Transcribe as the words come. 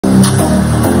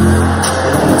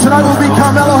Tonight will be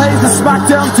Carmelo Hayes'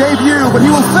 SmackDown debut, but he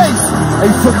will face a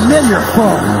familiar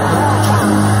foe.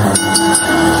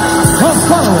 The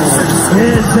following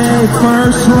is a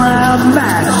first-round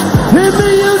match in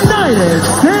the United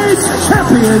States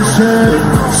Championship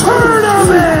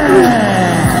Tournament.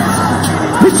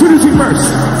 Introducing first,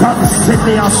 from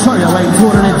Sydney, Australia, weighing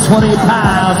 220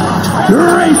 pounds,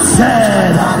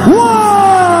 Grayson.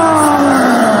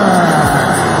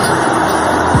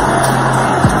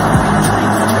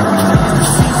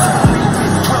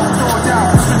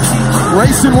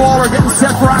 Grayson Waller getting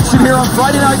set for action here on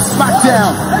Friday Night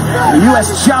SmackDown, the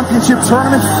U.S. Championship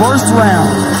Tournament first round.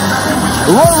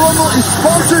 The Royal Rumble is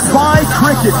sponsored by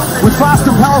Cricket. With fast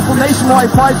and powerful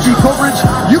nationwide 5G coverage,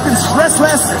 you can stress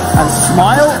less and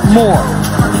smile more.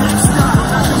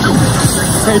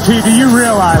 Hey, P, do you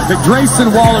realize that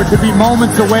Grayson Waller could be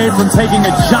moments away from taking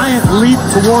a giant leap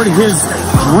toward his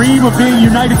dream of being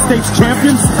United States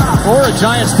champion? Or a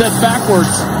giant step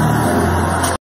backwards.